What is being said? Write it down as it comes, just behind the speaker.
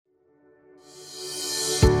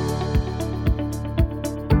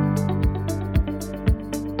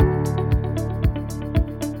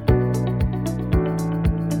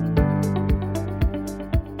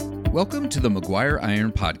Welcome to the Maguire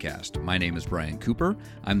Iron Podcast. My name is Brian Cooper.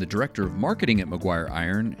 I'm the Director of Marketing at Maguire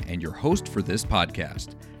Iron and your host for this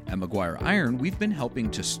podcast. At Maguire Iron, we've been helping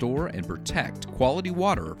to store and protect quality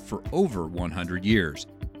water for over 100 years.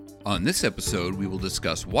 On this episode, we will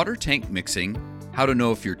discuss water tank mixing, how to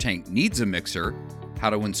know if your tank needs a mixer, how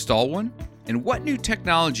to install one, and what new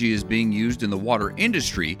technology is being used in the water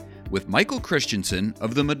industry with Michael Christensen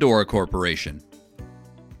of the Medora Corporation.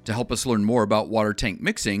 To help us learn more about water tank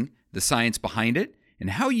mixing, the science behind it,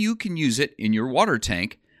 and how you can use it in your water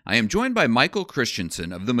tank, I am joined by Michael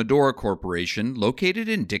Christensen of the Medora Corporation, located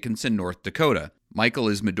in Dickinson, North Dakota. Michael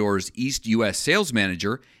is Medora's East U.S. Sales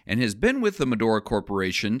Manager and has been with the Medora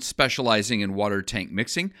Corporation, specializing in water tank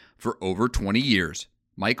mixing for over 20 years.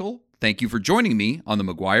 Michael, thank you for joining me on the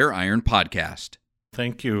Maguire Iron Podcast.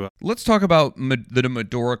 Thank you. Let's talk about the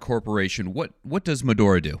Medora Corporation. What does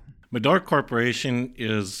Medora do? Medora Corporation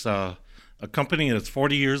is a company that's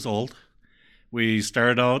 40 years old. We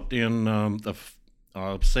started out in the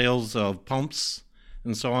sales of pumps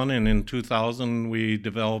and so on, and in 2000 we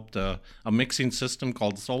developed a mixing system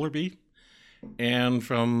called SolarBee. And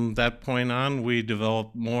from that point on, we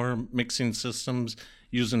developed more mixing systems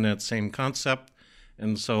using that same concept.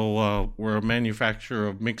 And so we're a manufacturer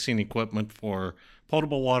of mixing equipment for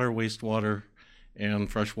potable water, wastewater, and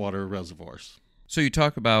freshwater reservoirs. So you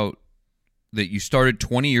talk about that you started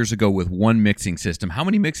 20 years ago with one mixing system. How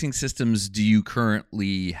many mixing systems do you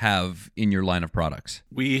currently have in your line of products?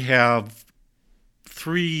 We have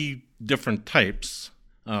 3 different types,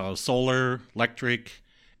 solar, electric,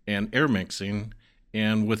 and air mixing.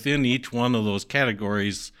 And within each one of those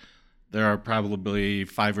categories, there are probably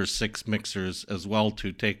 5 or 6 mixers as well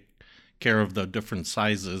to take care of the different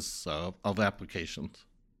sizes of applications.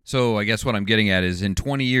 So I guess what I'm getting at is in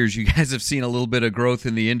 20 years, you guys have seen a little bit of growth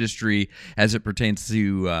in the industry as it pertains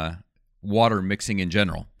to water mixing in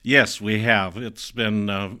general. Yes, we have. It's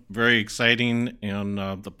been very exciting, and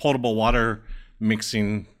the potable water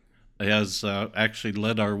mixing has actually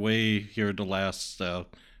led our way here the last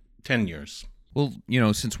 10 years. Well,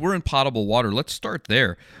 since we're in potable water, let's start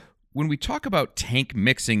there. When we talk about tank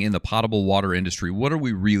mixing in the potable water industry, what are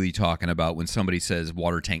we really talking about when somebody says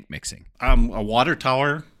water tank mixing? A water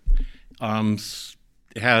tower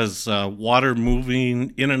has water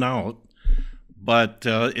moving in and out, but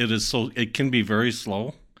it can be very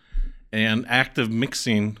slow. And active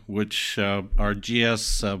mixing, which our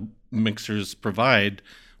GS mixers provide,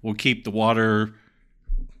 will keep the water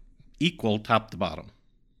equal top to bottom.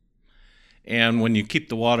 And when you keep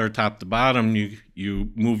the water top to bottom,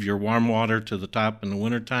 you move your warm water to the top in the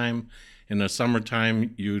wintertime. In the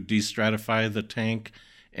summertime, you destratify the tank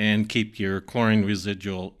and keep your chlorine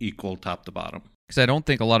residual equal top to bottom. Because I don't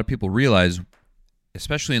think a lot of people realize,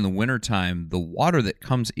 especially in the wintertime, the water that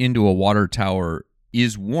comes into a water tower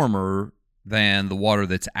is warmer than the water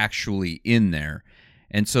that's actually in there.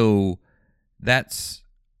 And so that's,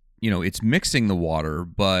 it's mixing the water,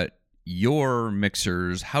 but your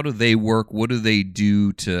mixers, how do they work? What do they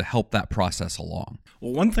do to help that process along?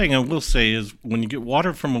 Well, one thing I will say is when you get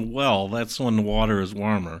water from a well, that's when the water is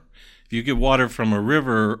warmer. If you get water from a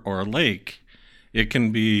river or a lake, it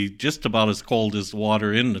can be just about as cold as the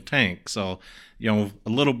water in the tank. So, a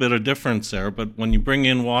little bit of difference there. But when you bring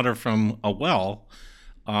in water from a well,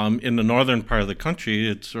 in the northern part of the country,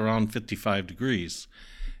 it's around 55 degrees.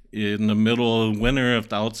 In the middle of winter, if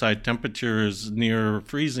the outside temperature is near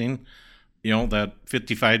freezing, that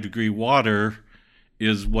 55-degree water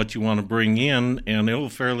is what you want to bring in, and it'll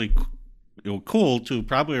cool to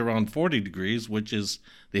probably around 40 degrees, which is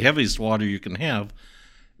the heaviest water you can have.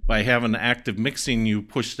 By having active mixing, you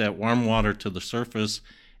push that warm water to the surface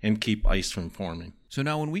and keep ice from forming. So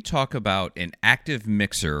now when we talk about an active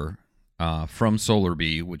mixer from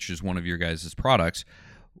SolarBee, which is one of your guys' products,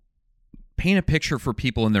 paint a picture for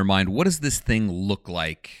people in their mind. What does this thing look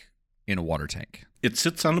like in a water tank? It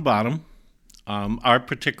sits on the bottom. Our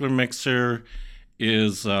particular mixer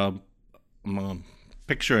is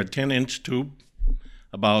picture a 10-inch tube,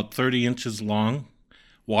 about 30 inches long.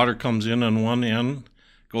 Water comes in on one end,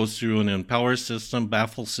 goes through an impeller system,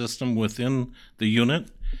 baffle system within the unit,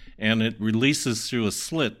 and it releases through a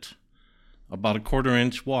slit about a 1/4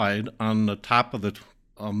 inch wide on the top of the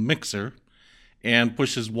mixer and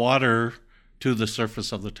pushes water to the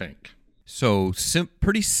surface of the tank. So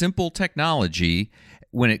pretty simple technology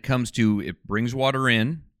when it comes to it brings water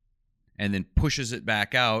in and then pushes it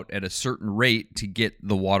back out at a certain rate to get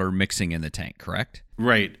the water mixing in the tank, correct?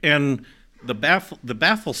 Right. And the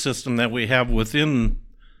baffle system that we have within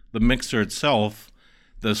the mixer itself,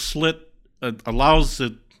 the slit allows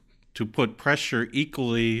it to put pressure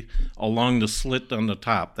equally along the slit on the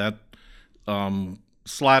top. That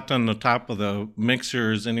slot on the top of the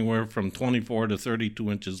mixer is anywhere from 24 to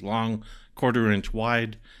 32 inches long, quarter-inch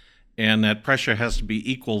wide, and that pressure has to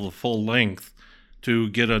be equal the full length to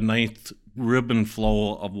get a nice ribbon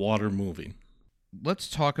flow of water moving. Let's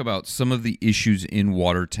talk about some of the issues in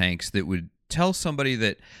water tanks that would tell somebody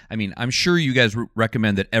that, I'm sure you guys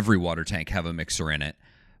recommend that every water tank have a mixer in it,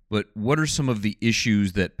 but what are some of the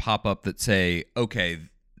issues that pop up that say, okay,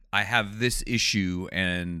 I have this issue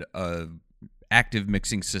and an active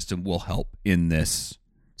mixing system will help in this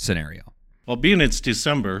scenario? Well, being it's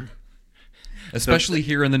December, especially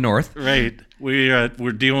here in the north, right?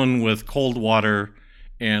 We're dealing with cold water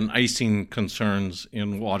and icing concerns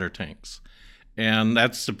in water tanks, and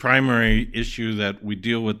that's the primary issue that we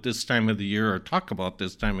deal with this time of the year, or talk about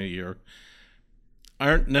this time of year.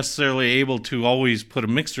 Aren't necessarily able to always put a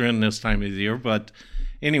mixer in this time of the year, but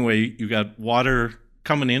anyway, you got water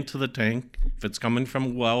coming into the tank. If it's coming from a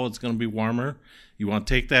well, it's going to be warmer. You want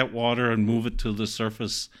to take that water and move it to the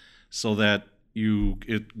surface so that you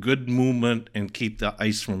get good movement and keep the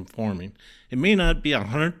ice from forming. It may not be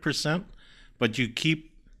 100%, but you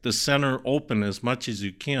keep the center open as much as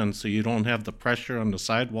you can so you don't have the pressure on the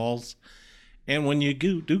sidewalls. And when you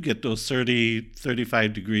do get those 30,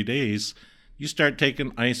 35 degree days, you start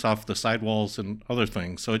taking ice off the sidewalls and other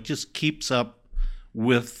things. So it just keeps up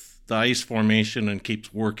with the ice formation and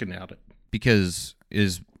keeps working at it. Because,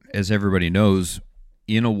 as everybody knows,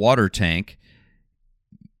 in a water tank,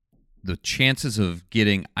 the chances of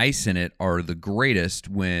getting ice in it are the greatest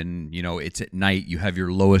when, it's at night, you have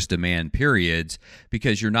your lowest demand periods,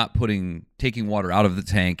 because you're not taking water out of the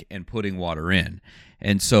tank and putting water in.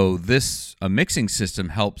 And so a mixing system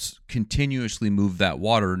helps continuously move that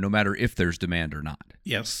water no matter if there's demand or not.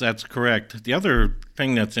 Yes, that's correct. The other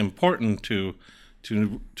thing that's important to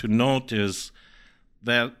note is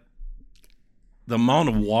that the amount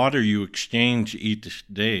of water you exchange each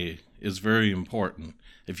day is very important.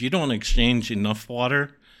 If you don't exchange enough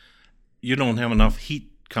water, you don't have enough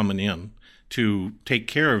heat coming in to take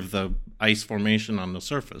care of the ice formation on the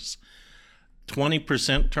surface.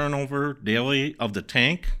 20% turnover daily of the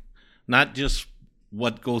tank, not just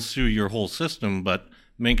what goes through your whole system, but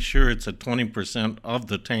make sure it's at 20% of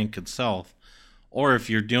the tank itself. Or if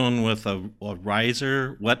you're dealing with a wet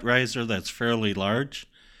riser that's fairly large,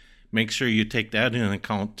 make sure you take that into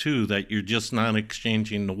account too, that you're just not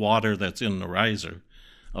exchanging the water that's in the riser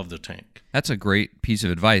of the tank. That's a great piece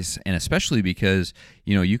of advice, and especially because,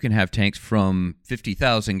 you can have tanks from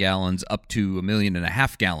 50,000 gallons up to 1.5 million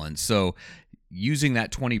gallons. So using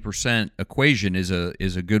that 20% equation is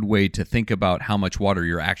a good way to think about how much water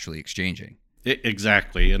you're actually exchanging.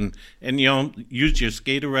 Exactly. And use your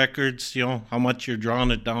SCADA records, how much you're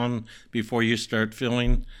drawing it down before you start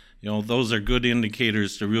filling. Those are good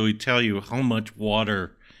indicators to really tell you how much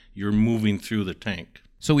water you're moving through the tank.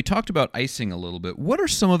 So we talked about icing a little bit. What are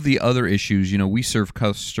some of the other issues? We serve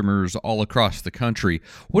customers all across the country.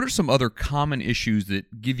 What are some other common issues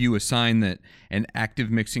that give you a sign that an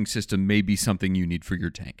active mixing system may be something you need for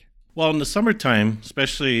your tank? Well, in the summertime,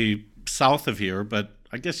 especially south of here, but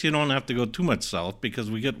I guess you don't have to go too much south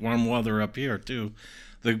because we get warm weather up here too.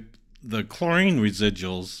 The chlorine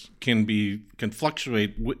residuals can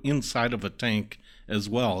fluctuate inside of a tank as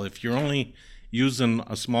well. If you're only using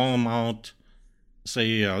a small amount,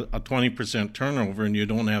 say a 20% turnover, and you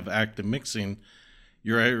don't have active mixing,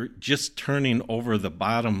 you're just turning over the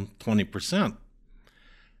bottom 20%.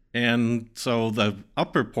 And so the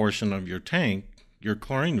upper portion of your tank, your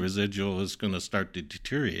chlorine residual is going to start to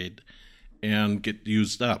deteriorate and get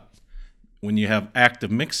used up. When you have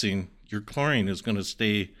active mixing, your chlorine is going to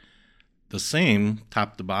stay the same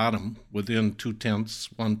top to bottom within 0.2,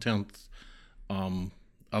 1/10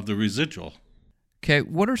 of the residual. Okay,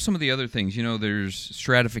 what are some of the other things? There's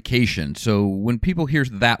stratification. So when people hear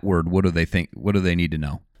that word, what do they think? What do they need to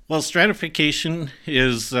know? Well, stratification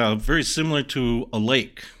is very similar to a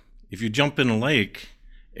lake. If you jump in a lake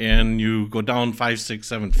and you go down 5, 6,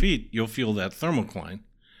 7 feet, you'll feel that thermocline.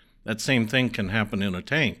 That same thing can happen in a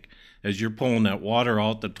tank. As you're pulling that water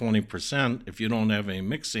out to 20%, if you don't have any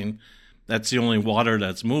mixing, that's the only water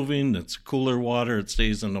that's moving. It's cooler water. It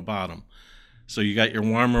stays in the bottom. So you got your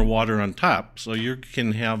warmer water on top. So you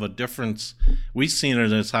can have a difference. We've seen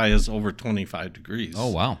it as high as over 25 degrees. Oh,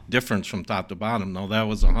 wow. Difference from top to bottom. Now, that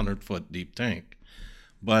was a 100-foot deep tank.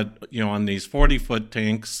 But, on these 40-foot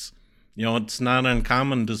tanks, it's not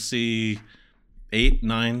uncommon to see 8,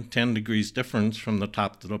 9, 10 degrees difference from the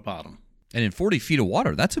top to the bottom. And in 40 feet of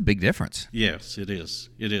water, that's a big difference. Yes, it is.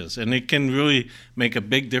 It is. And it can really make a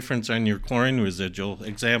big difference on your chlorine residual.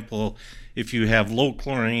 Example, if you have low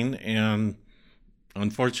chlorine and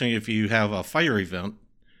unfortunately, if you have a fire event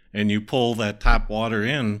and you pull that top water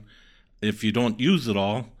in, if you don't use it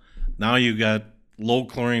all, now you got low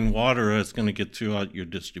chlorine water that's going to get throughout your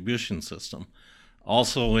distribution system.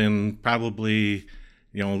 Also, in probably,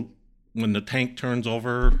 when the tank turns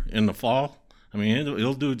over in the fall, I mean,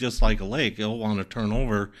 it'll do just like a lake. It'll want to turn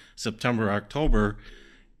over September, October.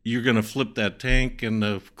 You're going to flip that tank, and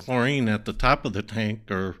the chlorine at the top of the tank,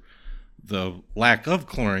 or the lack of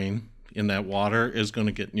chlorine in that water, is going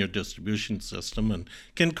to get in your distribution system and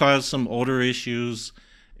can cause some odor issues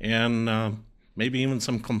and maybe even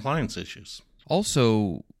some compliance issues.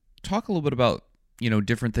 Also, talk a little bit about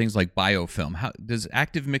different things like biofilm. How does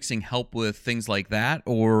active mixing help with things like that,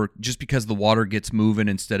 or just because the water gets moving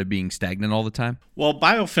instead of being stagnant all the time? Well,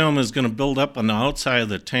 biofilm is going to build up on the outside of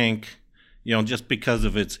the tank, just because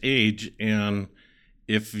of its age. And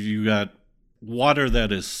if you got water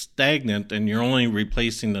that is stagnant and you're only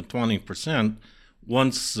replacing the 20%,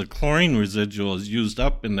 once the chlorine residual is used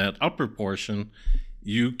up in that upper portion,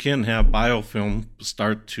 you can have biofilm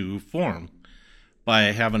start to form. By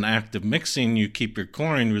having active mixing, you keep your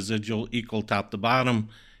chlorine residual equal top to bottom,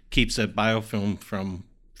 keeps that biofilm from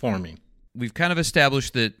forming. We've kind of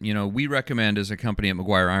established that, we recommend as a company at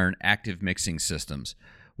Maguire Iron active mixing systems.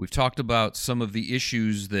 We've talked about some of the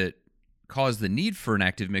issues that cause the need for an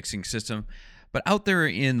active mixing system, but out there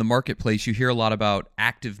in the marketplace, you hear a lot about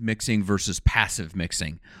active mixing versus passive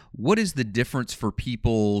mixing. What is the difference for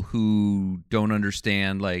people who don't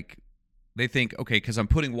understand, they think, okay, because I'm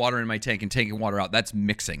putting water in my tank and taking water out, that's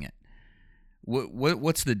mixing it.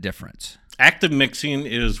 What's the difference? Active mixing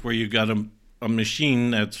is where you got a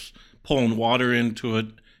machine that's pulling water into it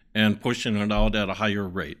and pushing it out at a higher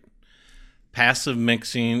rate. Passive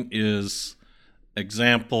mixing is,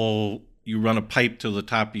 example, you run a pipe to the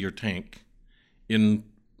top of your tank, and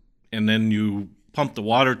then you pump the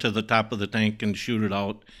water to the top of the tank and shoot it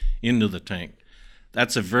out into the tank.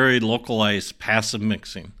 That's a very localized passive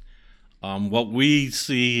mixing. What we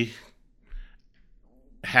see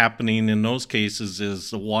happening in those cases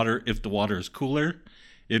is if the water is cooler,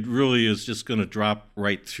 it really is just going to drop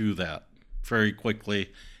right through that very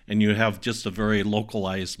quickly, and you have just a very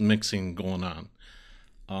localized mixing going on.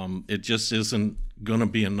 It just isn't going to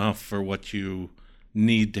be enough for what you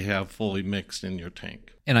need to have fully mixed in your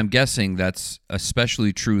tank. And I'm guessing that's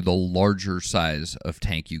especially true the larger size of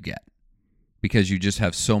tank you get, because you just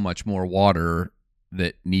have so much more water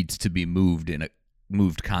that needs to be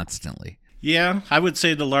moved constantly. Yeah, I would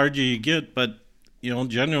say the larger you get, but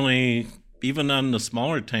generally, even on the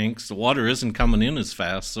smaller tanks, the water isn't coming in as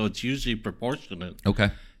fast, so it's usually proportionate.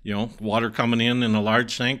 Okay. Water coming in a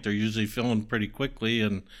large tank, they're usually filling pretty quickly,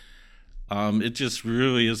 and it just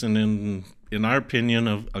really isn't, in our opinion,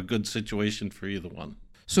 a good situation for either one.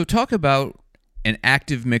 So talk about an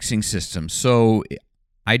active mixing system. So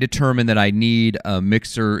I determine that I need a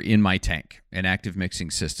mixer in my tank, an active mixing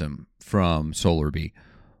system from SolarBee.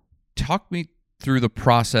 Talk me through the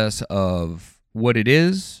process of what it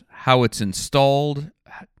is, how it's installed.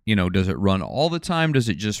 Does it run all the time? Does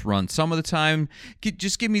it just run some of the time?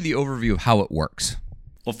 Just give me the overview of how it works.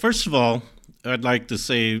 Well, first of all, I'd like to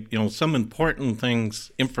say, some important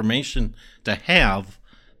things, information to have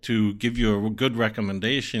to give you a good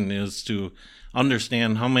recommendation is to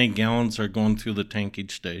understand how many gallons are going through the tank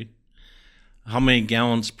each day, how many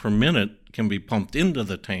gallons per minute can be pumped into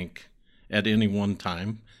the tank at any one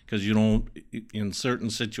time, because in certain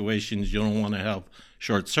situations, you don't want to have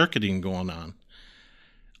short-circuiting going on.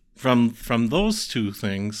 From those two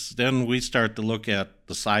things, then we start to look at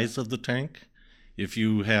the size of the tank. If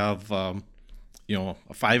you have a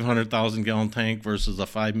 500,000 gallon tank versus a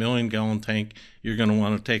 5 million gallon tank, you're going to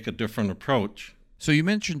want to take a different approach. So you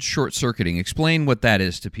mentioned short-circuiting. Explain what that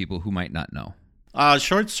is to people who might not know.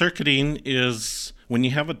 Short-circuiting is when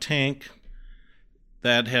you have a tank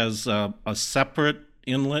that has a separate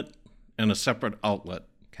inlet and a separate outlet.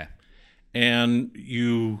 Okay. And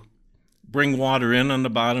you bring water in on the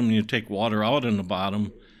bottom and you take water out on the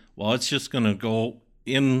bottom. Well, it's just going to go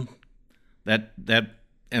in that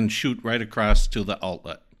and shoot right across to the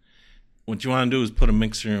outlet. What you want to do is put a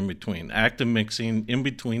mixer in between. Active mixing in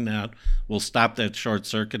between that will stop that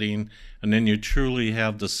short-circuiting, and then you truly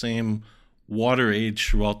have the same water age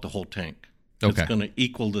throughout the whole tank. Okay. It's going to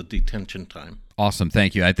equal the detention time. Awesome.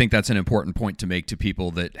 Thank you. I think that's an important point to make to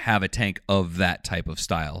people that have a tank of that type of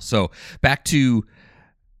style. So back to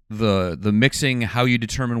the mixing, how you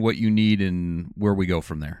determine what you need and where we go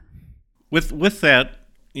from there. With that,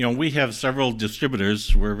 we have several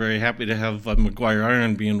distributors. We're very happy to have Maguire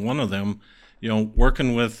Iron being one of them.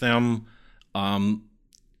 Working with them,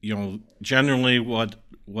 generally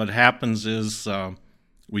what happens is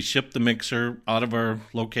we ship the mixer out of our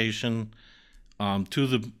location.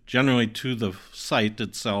 generally to the site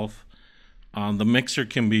itself. The mixer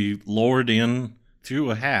can be lowered in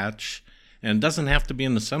through a hatch, and it doesn't have to be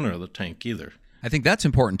in the center of the tank either. I think that's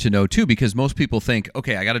important to know, too, because most people think,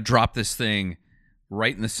 okay, I got to drop this thing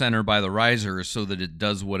right in the center by the riser so that it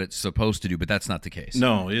does what it's supposed to do, but that's not the case.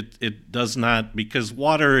 No, it does not, because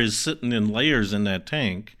water is sitting in layers in that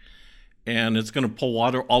tank, and it's going to pull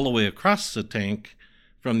water all the way across the tank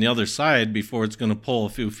from the other side before it's going to pull a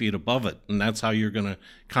few feet above it, and that's how you're going to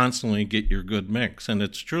constantly get your good mix. And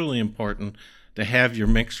it's truly important to have your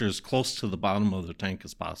mixer as close to the bottom of the tank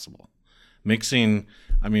as possible. Mixing,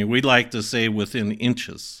 we like to say within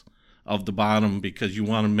inches of the bottom, because you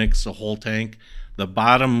want to mix the whole tank. The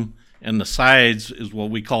bottom and the sides is what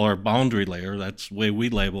we call our boundary layer. That's the way we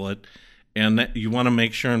label it. And you want to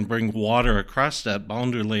make sure and bring water across that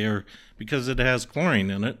boundary layer because it has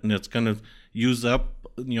chlorine in it, and it's going to use up,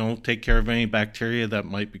 take care of any bacteria that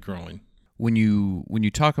might be growing. When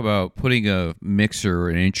you talk about putting a mixer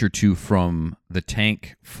an inch or two from the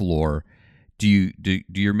tank floor, do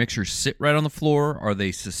your mixers sit right on the floor? Are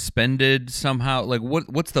they suspended somehow? Like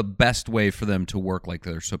what's the best way for them to work like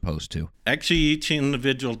they're supposed to? Actually, each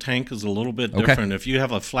individual tank is a little bit different. If you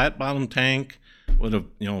have a flat bottom tank with a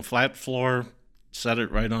flat floor, set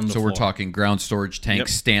it right on the floor. So we're talking ground storage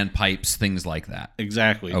tanks, standpipes, things like that.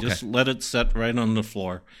 Exactly. Okay. Just let it set right on the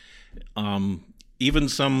floor. Even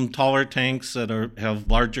some taller tanks that have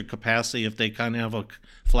larger capacity, if they kind of have a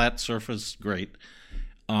flat surface, great.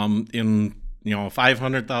 In a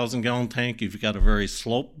 500,000 gallon tank, if you've got a very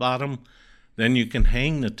sloped bottom, then you can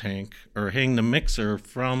hang the tank or hang the mixer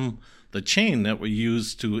from the chain that we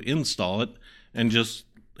use to install it and just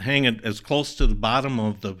hang it as close to the bottom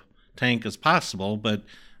of the tank as possible, but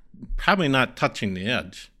probably not touching the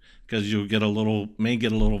edge, because you may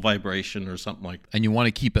get a little vibration or something like that. And you want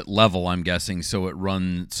to keep it level, I'm guessing, so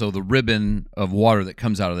the ribbon of water that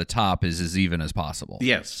comes out of the top is as even as possible.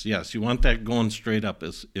 Yes. You want that going straight up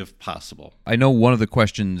if possible. I know one of the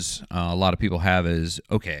questions a lot of people have is,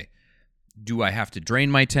 okay, do I have to drain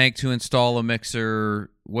my tank to install a mixer?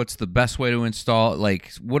 What's the best way to install?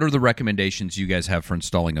 What are the recommendations you guys have for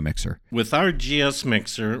installing a mixer? With our GS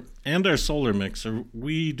mixer and our solar mixer,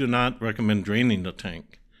 we do not recommend draining the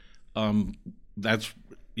tank. That's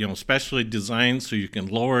specially designed so you can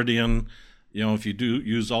lower it in. If you do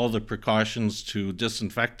use all the precautions to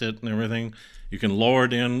disinfect it and everything, you can lower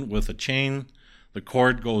it in with a chain. The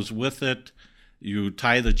cord goes with it. You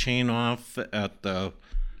tie the chain off at the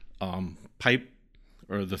pipe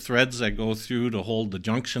or the threads that go through to hold the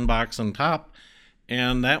junction box on top,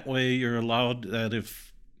 and that way you're allowed that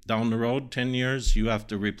if down the road 10 years you have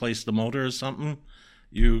to replace the motor or something,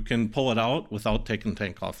 you can pull it out without taking the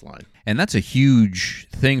tank offline. And that's a huge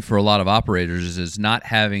thing for a lot of operators, is not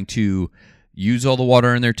having to use all the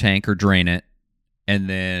water in their tank or drain it and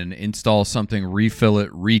then install something, refill it,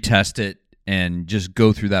 retest it, and just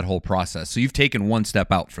go through that whole process. So you've taken one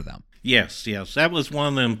step out for them. Yes. That was one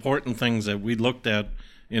of the important things that we looked at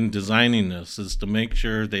in designing this, is to make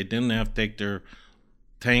sure they didn't have to take their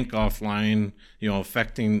tank offline,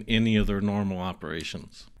 affecting any of their normal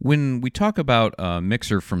operations. When we talk about a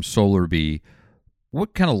mixer from SolarBee,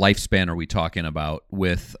 what kind of lifespan are we talking about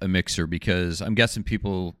with a mixer? Because I'm guessing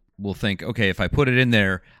people will think, okay, if I put it in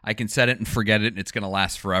there, I can set it and forget it, and it's going to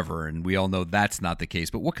last forever. And we all know that's not the case.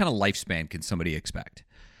 But what kind of lifespan can somebody expect?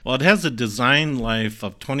 Well, it has a design life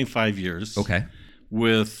of 25 years. Okay.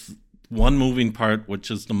 With one moving part, which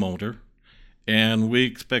is the motor. And we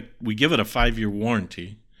give it a 5-year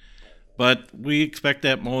warranty, but we expect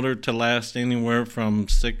that motor to last anywhere from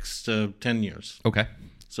 6 to 10 years. Okay.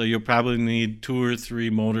 So you'll probably need 2 or 3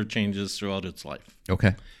 motor changes throughout its life.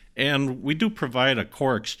 Okay. And we do provide a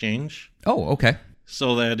core exchange. Oh, okay.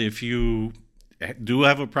 So that if you do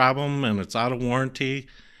have a problem and it's out of warranty,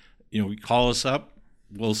 you call us up.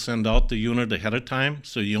 We'll send out the unit ahead of time,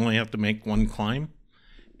 so you only have to make one climb,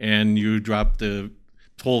 and you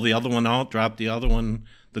pull the other one out, drop the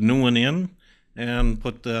new one in, and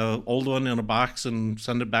put the old one in a box and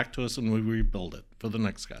send it back to us, and we rebuild it for the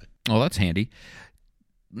next guy. Oh, that's handy.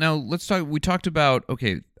 Now, let's talk. We talked about,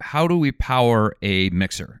 okay, how do we power a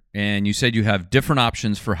mixer? And you said you have different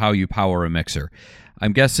options for how you power a mixer.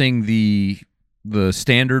 I'm guessing the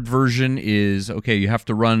standard version is, okay, you have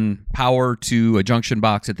to run power to a junction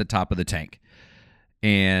box at the top of the tank.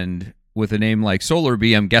 And with a name like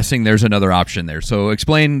SolarBee, I'm guessing there's another option there. So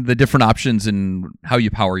explain the different options and how you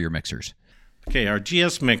power your mixers. Okay, our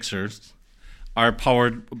GS mixers are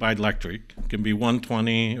powered by electric. It can be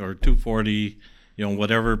 120 or 240,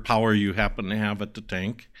 whatever power you happen to have at the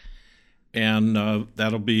tank. And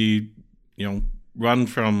that'll be, run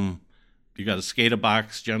from, you got a SCADA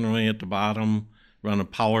box generally at the bottom, run a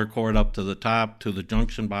power cord up to the top to the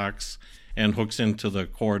junction box, and hooks into the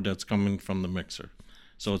cord that's coming from the mixer.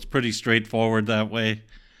 So it's pretty straightforward that way.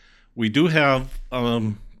 We do have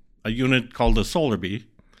a unit called a Solar Bee,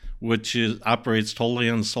 which operates totally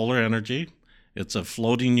on solar energy. It's a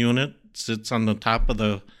floating unit, floats on the top of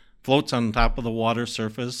the water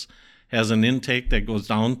surface, has an intake that goes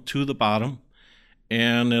down to the bottom,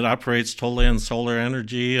 and it operates totally on solar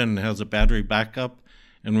energy and has a battery backup.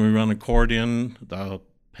 And we run a cord in. The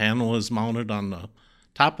panel is mounted on the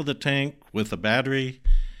top of the tank with a battery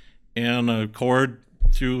and a cord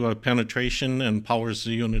through a penetration and powers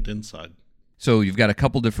the unit inside. So you've got a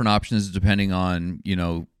couple different options depending on,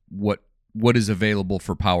 what is available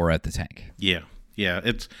for power at the tank. Yeah.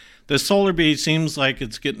 It's the Solar Bee seems like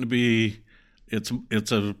it's getting to be it's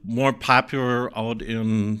a more popular out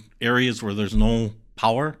in areas where there's no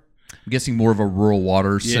power. I'm guessing more of a rural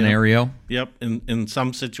water scenario. Yep, in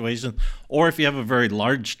some situations, or if you have a very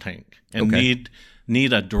large tank and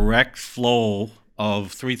need a direct flow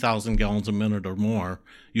of 3,000 gallons a minute or more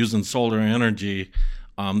using solar energy.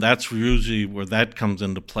 That's usually where that comes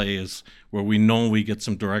into play, is where we know we get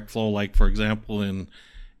some direct flow. Like, for example, in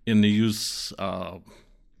the use for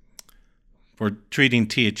treating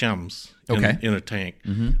THMs in a tank,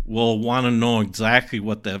 we'll want to know exactly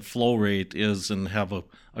what that flow rate is and have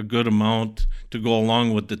a good amount to go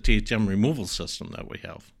along with the THM removal system that we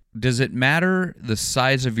have. Does it matter the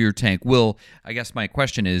size of your tank? Well, I guess my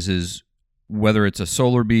question is whether it's a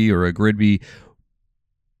Solar Bee or a Grid Bee,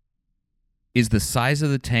 is the size of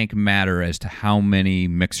the tank matter as to how many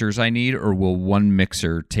mixers I need, or will one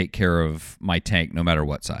mixer take care of my tank no matter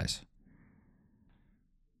what size?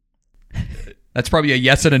 That's probably a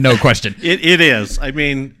yes and a no question. It is. I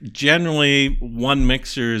mean, generally, one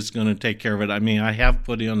mixer is going to take care of it. I mean, I have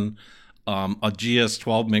put in a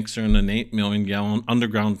GS12 mixer in an 8 million gallon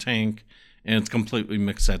underground tank, and it's completely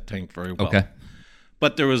mixed that tank very well. Okay.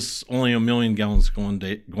 But there was only 1 million gallons going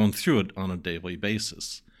through it on a daily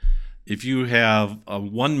basis. If you have a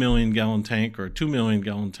 1 million gallon tank or a 2 million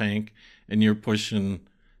gallon tank, and you're pushing,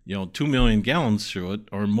 2 million gallons through it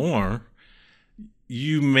or more,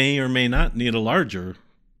 you may or may not need a larger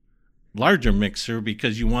mixer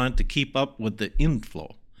because you want to keep up with the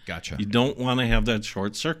inflow. Gotcha. You don't want to have that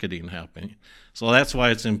short circuiting happening. So that's why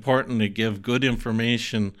it's important to give good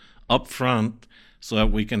information up front so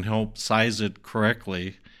that we can help size it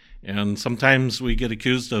correctly. And sometimes we get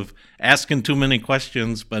accused of asking too many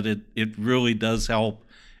questions, but it really does help.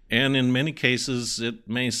 And in many cases, it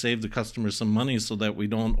may save the customer some money so that we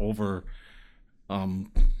don't over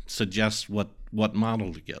suggest what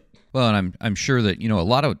model to get. Well, and I'm sure that, a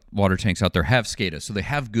lot of water tanks out there have SCADA, so they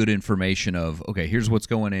have good information of, okay, here's what's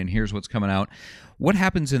going in, here's what's coming out. What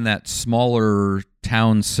happens in that smaller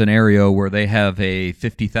town scenario where they have a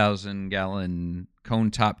 50,000 gallon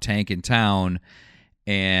cone top tank in town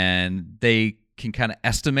and they can kind of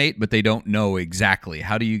estimate, but they don't know exactly?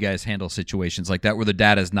 How do you guys handle situations like that where the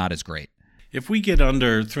data is not as great? If we get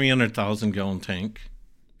under 300,000 gallon tank,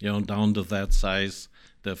 down to that size,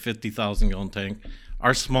 the 50,000 gallon tank,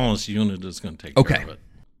 our smallest unit is going to take care of it.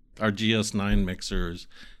 Our GS9 mixer is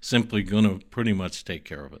simply going to pretty much take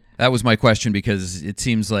care of it. That was my question, because it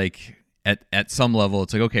seems like at some level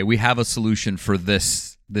it's like, okay, we have a solution for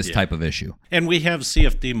this type of issue. And we have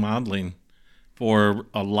CFD modeling for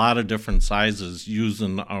a lot of different sizes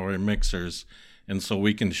using our mixers, and so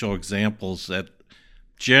we can show examples that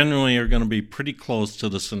generally are going to be pretty close to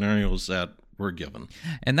the scenarios that we're given.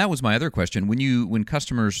 And that was my other question. When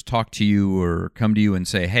customers talk to you or come to you and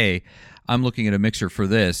say, hey, I'm looking at a mixer for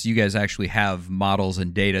this, you guys actually have models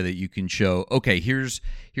and data that you can show, okay, here's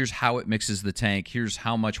how it mixes the tank, here's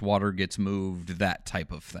how much water gets moved, that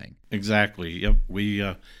type of thing. Exactly. Yep.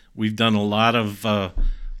 We've done a lot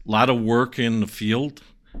of work in the field.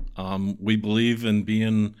 We believe in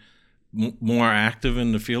being more active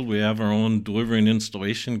in the field. We have our own delivery and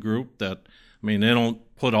installation group that, they don't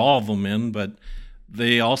put all of them in, but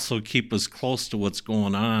they also keep us close to what's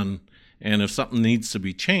going on. And if something needs to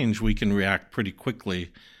be changed, we can react pretty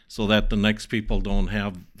quickly so that the next people don't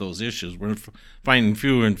have those issues. We're finding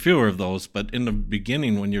fewer and fewer of those, but in the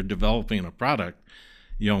beginning, when you're developing a product,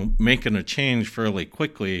 making a change fairly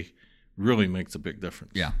quickly really makes a big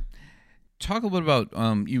difference. Yeah. Talk a little bit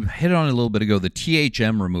about, you hit on it a little bit ago, the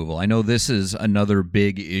THM removal. I know this is another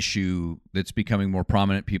big issue that's becoming more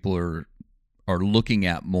prominent. People are looking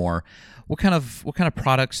at more. What kind of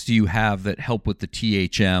products do you have that help with the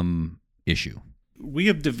THM issue? We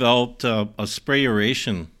have developed a spray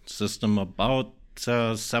aeration system about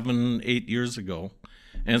 7-8 years ago,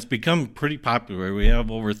 and it's become pretty popular. We have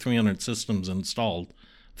over 300 systems installed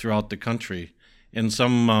throughout the country and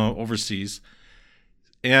some overseas.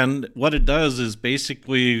 And what it does is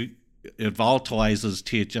basically it volatilizes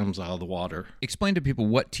THMs out of the water. Explain to people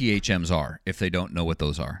what THMs are if they don't know what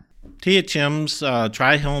those are. THMs,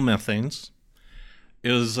 trihalmethanes,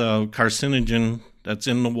 is a carcinogen that's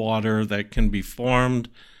in the water that can be formed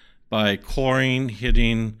by chlorine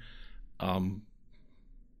hitting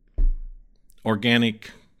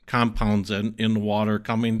organic compounds in the water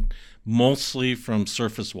coming mostly from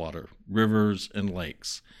surface water, rivers and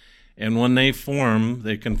lakes. And when they form,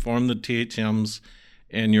 they can form the THMs,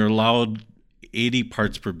 and you're allowed 80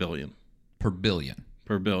 parts per billion. Per billion.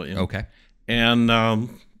 Per billion. Okay. And,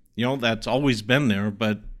 that's always been there,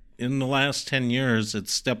 but in the last 10 years,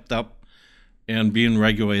 it's stepped up and being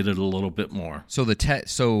regulated a little bit more. So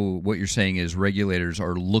so what you're saying is regulators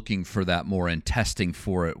are looking for that more and testing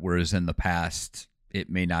for it, whereas in the past, it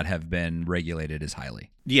may not have been regulated as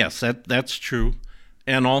highly. Yes, that's true.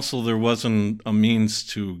 And also there wasn't a means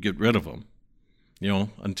to get rid of them,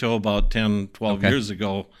 until about 10, 12 years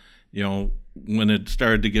ago, when it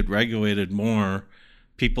started to get regulated more,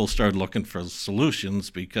 people started looking for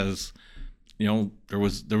solutions because, there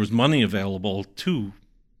was money available to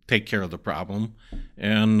take care of the problem.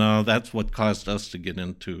 And that's what caused us to get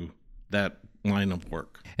into that line of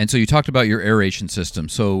work. And so you talked about your aeration system.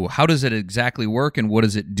 So how does it exactly work, and what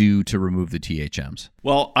does it do to remove the THMs?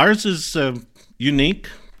 Well, ours is unique,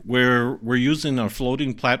 where we're using a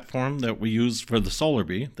floating platform that we use for the solar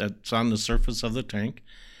bee that's on the surface of the tank.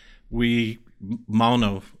 We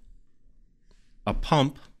mount a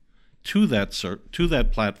pump to that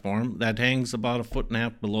platform that hangs about 1.5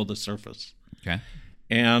 feet below the surface. Okay.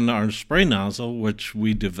 And our spray nozzle, which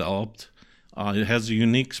we developed, it has a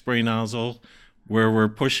unique spray nozzle where we're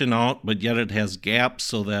pushing out, but yet it has gaps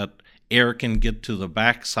so that air can get to the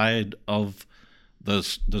backside of the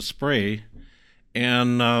spray.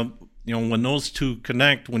 And when those two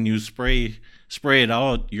connect, when you spray it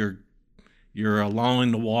out, you're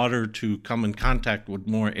allowing the water to come in contact with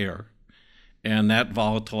more air, and that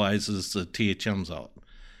volatilizes the THMs out.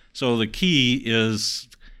 So the key is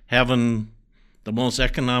having the most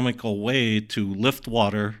economical way to lift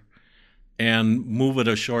water and move it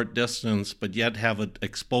a short distance, but yet have it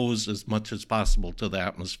exposed as much as possible to the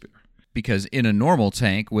atmosphere. Because in a normal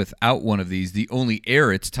tank, without one of these, the only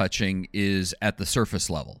air it's touching is at the surface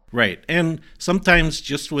level. Right. And sometimes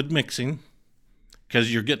just with mixing,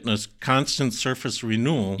 because you're getting a constant surface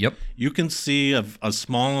renewal, Yep. you can see a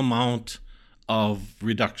small amount of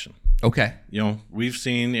reduction. Okay. We've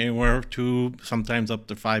seen anywhere to sometimes up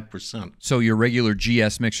to 5%. So your regular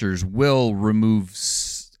GS mixers will remove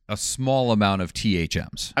a small amount of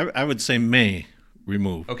THMs. I would say may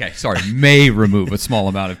remove. Okay, sorry, may remove a small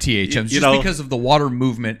amount of THMs just because of the water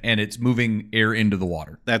movement and it's moving air into the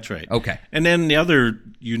water. That's right. Okay. And then the other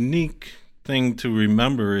unique thing to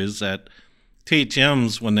remember is that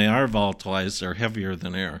THMs, when they are volatilized, are heavier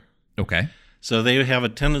than air. Okay. So they have a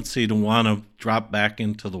tendency to want to drop back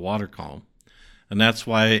into the water column. And that's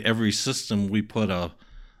why every system we put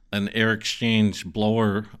an air exchange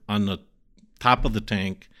blower on the top of the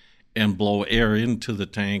tank and blow air into the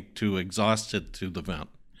tank to exhaust it to the vent.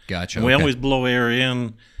 Gotcha. And we always blow air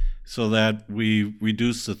in so that we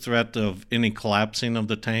reduce the threat of any collapsing of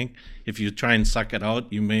the tank. If you try and suck it out,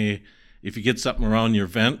 if you get something around your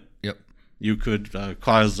vent, Yep. you could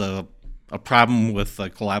cause a problem with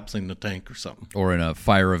collapsing the tank or something. Or in a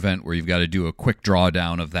fire event where you've got to do a quick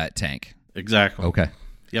drawdown of that tank. Exactly. Okay.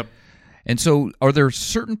 Yep. And so are there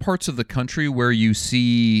certain parts of the country where you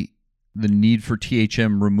see the need for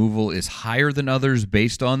THM removal is higher than others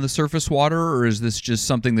based on the surface water, or is this just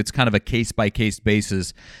something that's kind of a case-by-case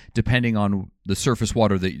basis depending on the surface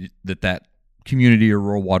water that community or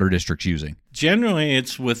rural water district's using? Generally,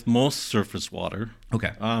 it's with most surface water.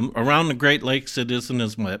 Okay. Around the Great Lakes, it isn't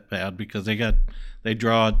as bad because they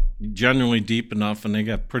draw generally deep enough and they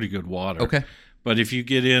got pretty good water. Okay. But if you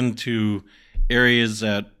get into areas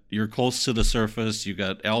that you're close to the surface, you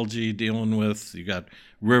got algae dealing with, you got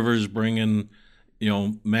rivers bringing,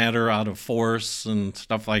 matter out of forests and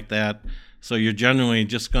stuff like that. So you're generally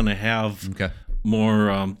just going to have more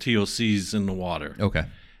TOCs in the water. Okay.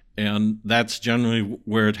 And that's generally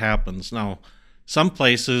where it happens. Now, some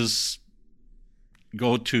places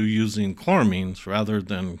go to using chloramines rather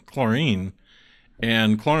than chlorine,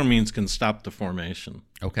 and chloramines can stop the formation.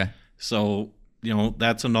 Okay. So,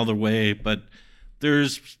 that's another way, but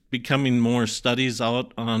there's becoming more studies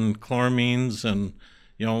out on chloramines, and,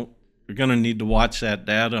 you're going to need to watch that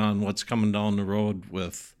data on what's coming down the road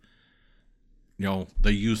with,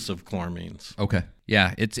 the use of chloramines. Okay.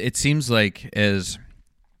 Yeah, it seems like as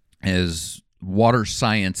water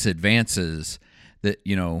science advances, that,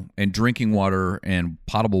 and drinking water and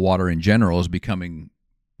potable water in general is becoming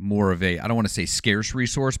more of a, I don't want to say scarce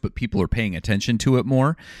resource, but people are paying attention to it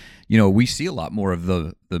more. We see a lot more of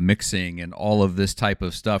the mixing and all of this type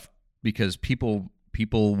of stuff because people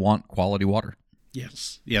want quality water.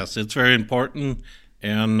 Yes, it's very important,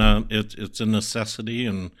 and it's a necessity,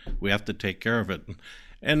 and we have to take care of it.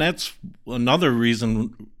 And that's another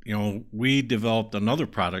reason, we developed another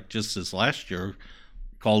product just this last year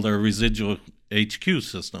called our residual HQ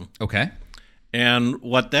system. Okay. And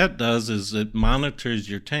what that does is it monitors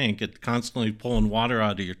your tank. It's constantly pulling water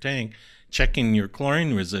out of your tank, checking your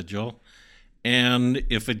chlorine residual. And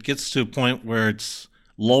if it gets to a point where it's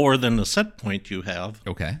lower than the set point you have,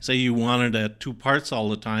 okay, say you want it at 2 parts all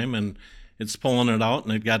the time and it's pulling it out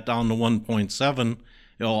and it got down to 1.7,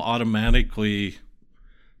 it'll automatically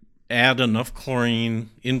add enough chlorine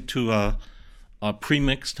into a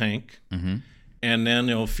pre-mix tank. Mm-hmm. And then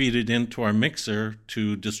it'll feed it into our mixer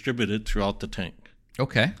to distribute it throughout the tank.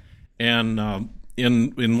 Okay. And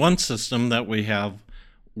in one system that we have,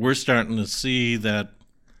 we're starting to see that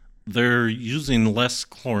they're using less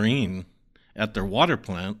chlorine at their water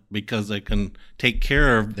plant because they can take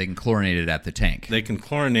care of... They can chlorinate it at the tank. They can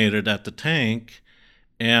chlorinate it at the tank,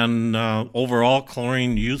 and overall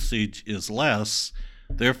chlorine usage is less.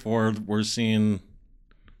 Therefore, we're seeing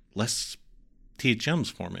less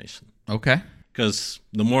THMs formation. Okay. Because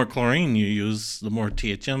the more chlorine you use, the more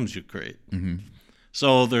THMs you create. Mm-hmm.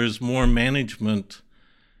 So there's more management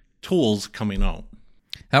tools coming out.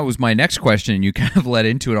 That was my next question, and you kind of led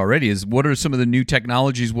into it already, is what are some of the new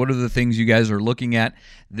technologies? What are the things you guys are looking at?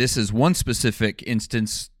 This is one specific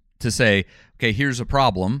instance to say, okay, here's a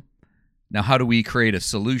problem. Now, how do we create a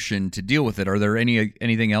solution to deal with it? Are there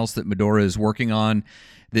anything else that Medora is working on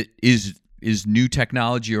that is new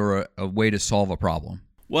technology or a way to solve a problem?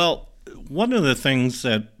 Well, one of the things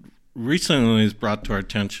that recently was brought to our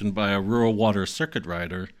attention by a rural water circuit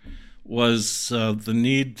rider was the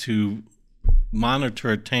need to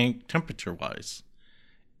monitor a tank temperature-wise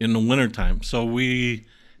in the wintertime. So we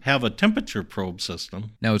have a temperature probe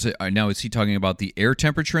system. Now, is he talking about the air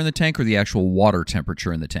temperature in the tank or the actual water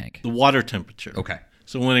temperature in the tank? The water temperature. Okay.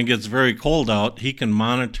 So when it gets very cold out, he can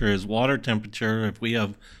monitor his water temperature. If we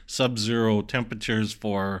have sub-zero temperatures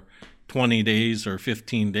for 20 days or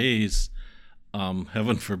 15 days,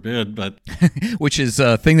 heaven forbid, but... Which is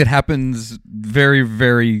a thing that happens very,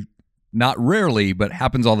 very, not rarely, but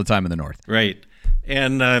happens all the time in the north. Right.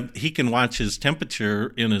 And he can watch his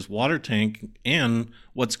temperature in his water tank and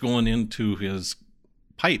what's going into his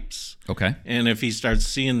pipes. Okay. And if he starts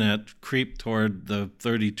seeing that creep toward the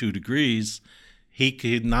 32 degrees,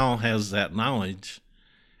 he now has that knowledge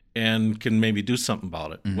and can maybe do something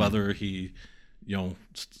about it, whether he...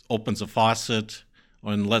 opens a faucet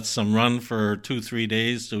and lets some run for 2-3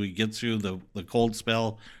 days till he gets through the cold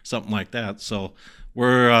spell, something like that. So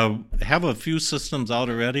we're have a few systems out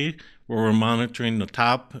already where we're monitoring the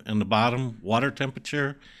top and the bottom water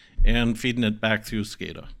temperature and feeding it back through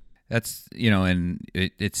SCADA. That's, and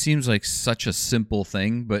it seems like such a simple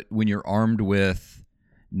thing, but when you're armed with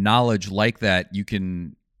knowledge like that, you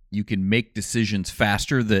can make decisions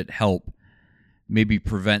faster that help maybe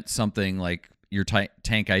prevent something like your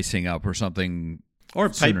tank icing up or something, or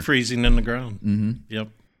pipe freezing in the ground. Mm-hmm. Yep.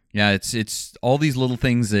 Yeah, it's all these little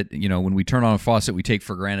things that when we turn on a faucet, we take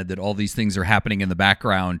for granted that all these things are happening in the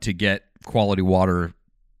background to get quality water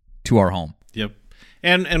to our home. Yep.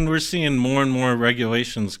 And we're seeing more and more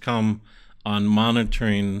regulations come on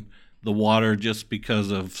monitoring the water just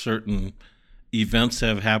because of certain events that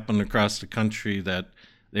have happened across the country that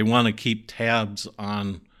they want to keep tabs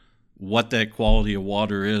on what that quality of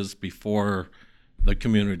water is before the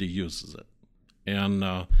community uses it.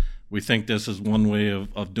 And we think this is one way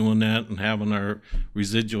of doing that, and having our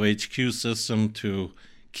residual HQ system to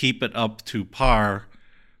keep it up to par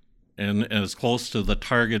and as close to the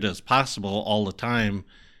target as possible all the time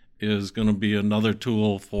is going to be another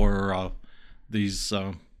tool for these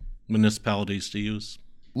municipalities to use.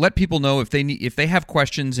 Let people know if they have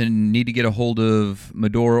questions and need to get a hold of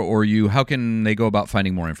Medora or you, how can they go about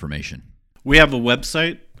finding more information? We have a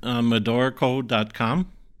website, medoraco.com,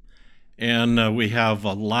 and we have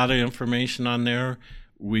a lot of information on there.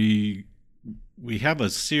 We have a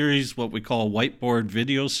series, what we call a whiteboard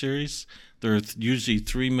video series. They're usually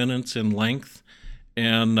 3 minutes in length,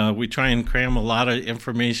 and we try and cram a lot of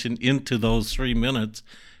information into those 3 minutes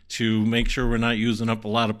to make sure we're not using up a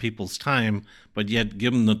lot of people's time, but yet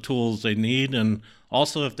give them the tools they need. And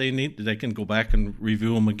also, if they need, they can go back and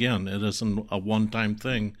review them again. It isn't a one-time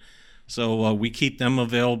thing. So we keep them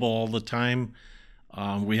available all the time.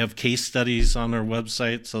 We have case studies on our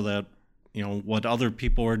website so that what other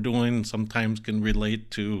people are doing, sometimes can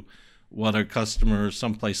relate to what our customer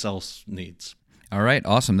someplace else needs. All right,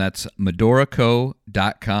 awesome. That's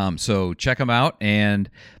medoraco.com. So check them out. And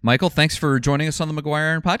Michael, thanks for joining us on the Maguire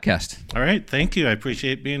Iron Podcast. All right, thank you. I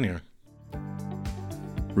appreciate being here.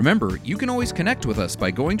 Remember, you can always connect with us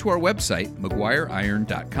by going to our website,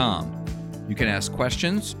 maguireiron.com. You can ask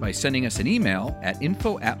questions by sending us an email at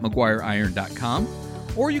info@maguireiron.com,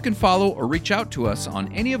 or you can follow or reach out to us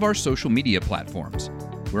on any of our social media platforms.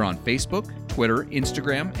 We're on Facebook, Twitter,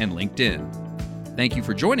 Instagram, and LinkedIn. Thank you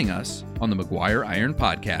for joining us on the Maguire Iron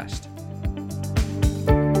Podcast.